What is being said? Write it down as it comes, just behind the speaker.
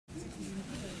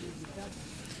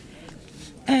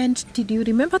And did you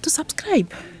remember to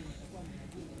subscribe?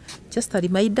 Just a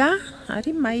reminder,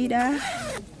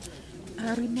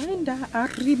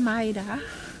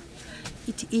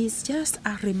 it is just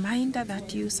a reminder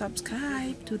that you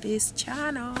subscribe to this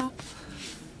channel.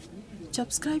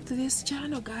 Subscribe to this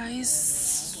channel,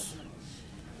 guys.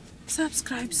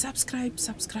 Subscribe.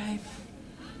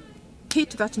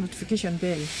 Hit that notification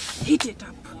bell. Hit it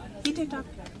up.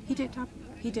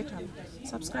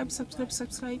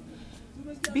 Subscribe.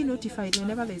 Be notified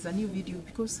whenever there is a new video,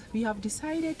 because we have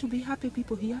decided to be happy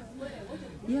people here.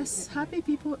 Yes, happy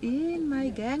people in my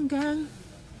gang.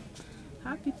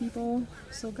 Happy people.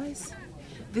 So guys,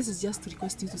 this is just to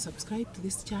request you to subscribe to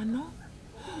this channel.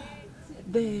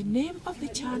 The name of the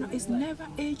channel is Never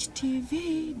Age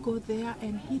TV. Go there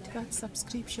and hit that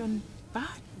subscription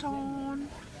button.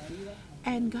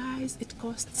 And guys, it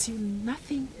costs you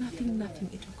nothing. It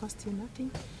will cost you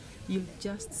nothing. You'll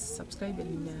just subscribe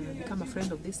and become a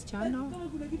friend of this channel,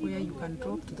 where you can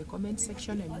drop to the comment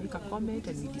section and make a comment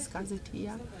and we discuss it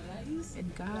here.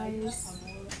 And guys,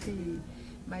 hey,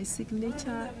 my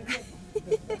signature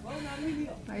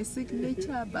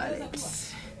ballet.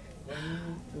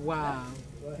 Wow,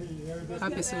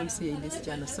 happy souls here in this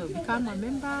channel. So become a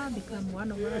member, become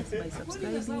one of us by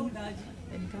subscribing.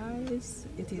 And guys,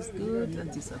 it is good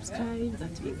that you subscribe,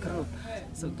 that we grow.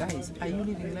 So guys, are you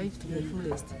living life to the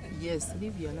fullest? Yes,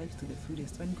 live your life to the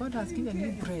fullest. When God has given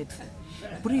you breath,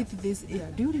 breathe this air.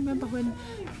 Do you remember when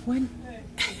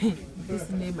this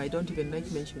name, I don't even like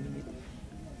mentioning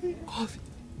it, COVID,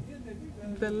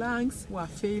 the lungs were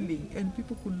failing and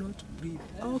people could not breathe.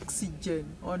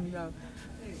 Oxygen on your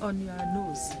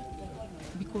nose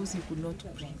because you could not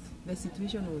breathe. The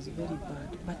situation was very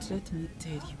bad. But let me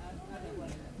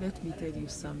tell you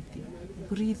something.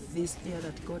 Breathe this air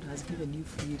that God has given you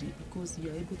freely, because you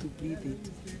are able to breathe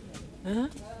it.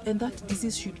 And that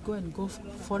disease should go and go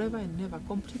forever and never,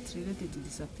 completely ready to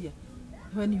disappear.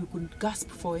 When you could gasp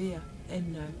for air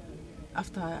and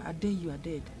after a day you are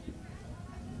dead,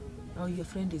 or your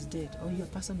friend is dead, or your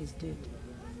person is dead.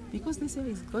 Because this air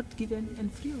is God-given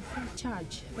and free of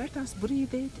charge. Let us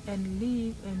breathe it and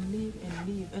live.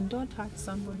 And don't hurt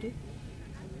somebody.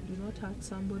 Do not hurt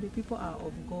somebody. People are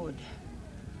of God.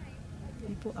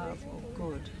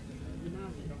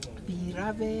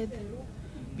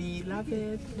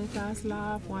 Beloved, let us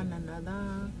love one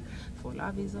another. For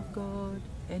love is of God.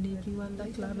 And everyone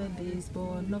that loveth is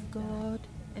born of God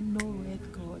and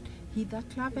knoweth God. He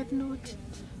that loveth not,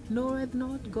 knoweth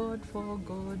not God, for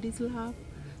God is love.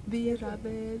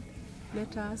 Beloved,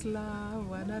 let us love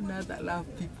one another. Love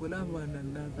people, love one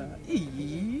another.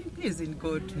 Isn't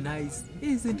God nice?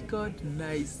 Isn't God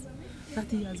nice that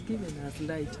He has given us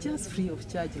life just free of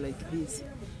charge like this?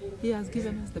 He has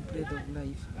given us the breath of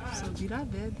life. So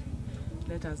beloved,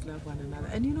 let us love one another.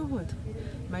 And you know what?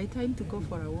 My time to go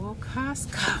for a walk has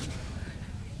come.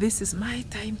 This is my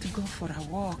time to go for a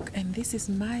walk, and this is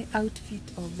my outfit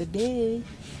of the day.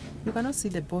 You cannot see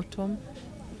the bottom.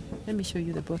 Let me show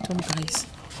you the bottom, guys.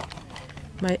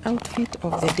 My outfit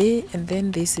of the day, and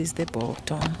then this is the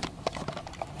bottom.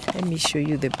 Let me show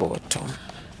you the bottom.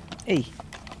 Hey,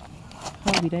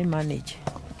 how did I manage?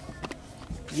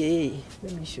 Yay,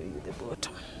 let me show you the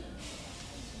bottom.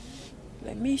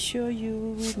 Let me show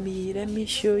you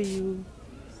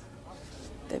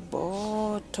the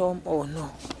bottom. Oh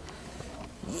no.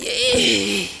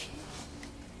 Yay!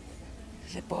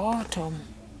 The bottom.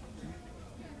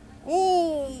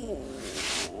 Ooh.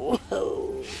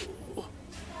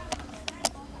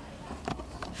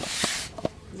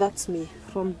 That's me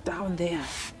from down there.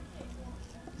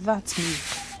 That's me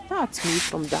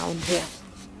from down there.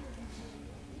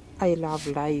 I love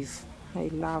life.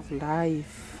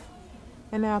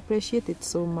 And I appreciate it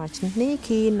so much.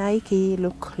 Nike,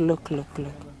 look.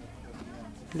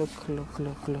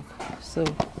 So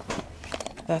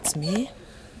that's me.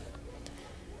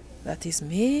 That is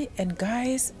me. And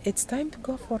guys, it's time to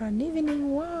go for an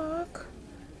evening walk.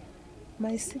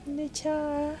 My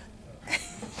signature.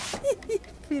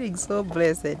 Feeling so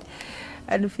blessed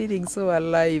and feeling so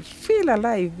alive. Feel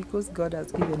alive because God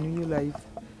has given you life.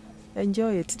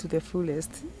 Enjoy it to the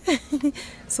fullest.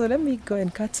 So let me go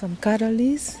and cut some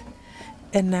calories.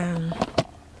 And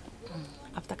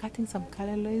after cutting some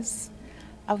calories,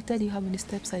 I'll tell you how many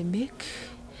steps I make.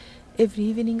 Every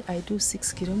evening I do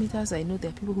 6 kilometers. I know there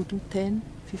are people who do 10,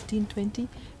 15, 20,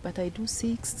 but I do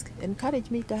 6.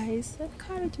 Encourage me, guys.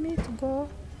 Encourage me to go.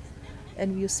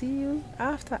 And we'll see you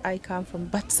after I come from.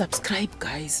 But subscribe,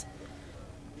 guys.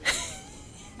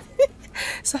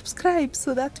 Subscribe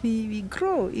so that we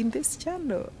grow in this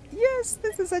channel. Yes,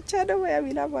 this is a channel where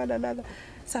we love one another.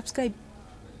 Subscribe.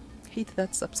 hit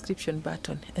that subscription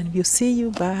button, and we'll see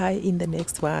you. Bye in the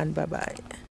next one. Bye bye.